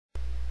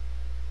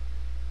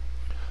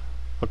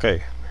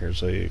Okay,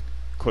 here's a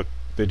quick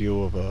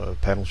video of a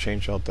panel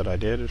change out that I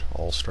did. It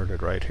all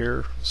started right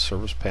here.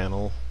 Service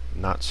panel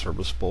not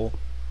serviceable,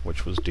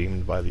 which was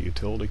deemed by the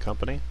utility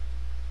company.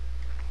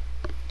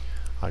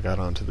 I got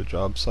onto the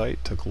job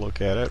site, took a look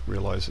at it,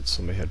 realized that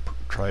somebody had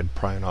tried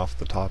prying off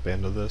the top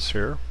end of this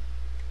here.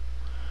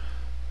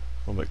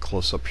 A little bit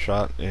close-up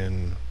shot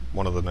in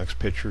one of the next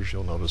pictures,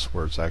 you'll notice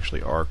where it's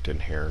actually arced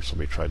in here.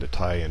 Somebody tried to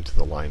tie into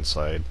the line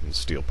side and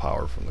steal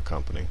power from the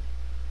company.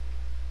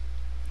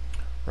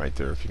 Right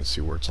there, if you can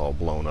see where it's all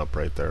blown up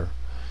right there.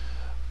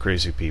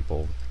 Crazy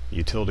people.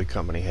 Utility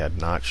company had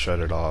not shut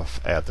it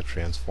off at the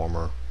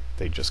transformer.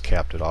 They just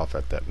capped it off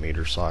at that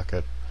meter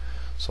socket.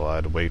 So I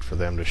had to wait for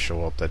them to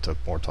show up. That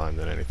took more time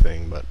than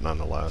anything, but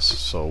nonetheless.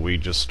 So we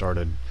just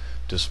started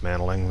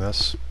dismantling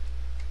this.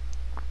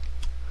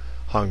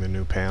 Hung the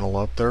new panel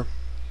up there.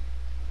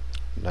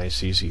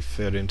 Nice easy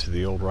fit into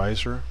the old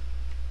riser.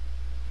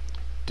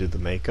 Did the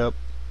makeup.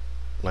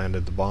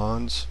 Landed the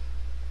bonds.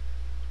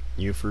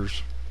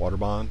 UFERS water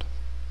bond.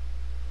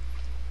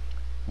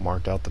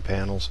 Marked out the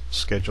panel's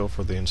schedule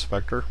for the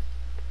inspector.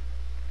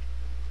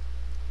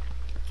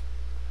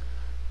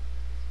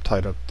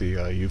 Tied up the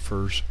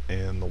UFERS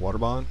and the water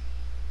bond.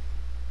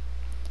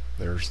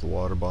 There's the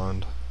water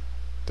bond.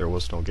 There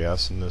was no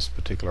gas in this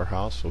particular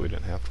house, so we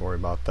didn't have to worry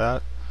about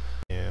that.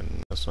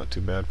 And that's not too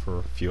bad for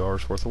a few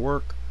hours worth of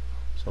work.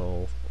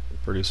 So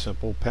pretty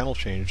simple panel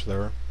change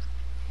there.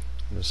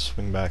 Just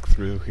swing back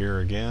through here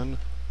again,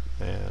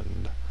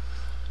 and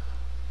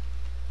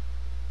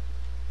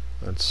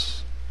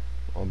that's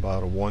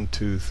about a 1,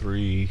 2,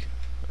 3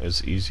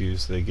 as easy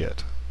as they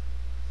get.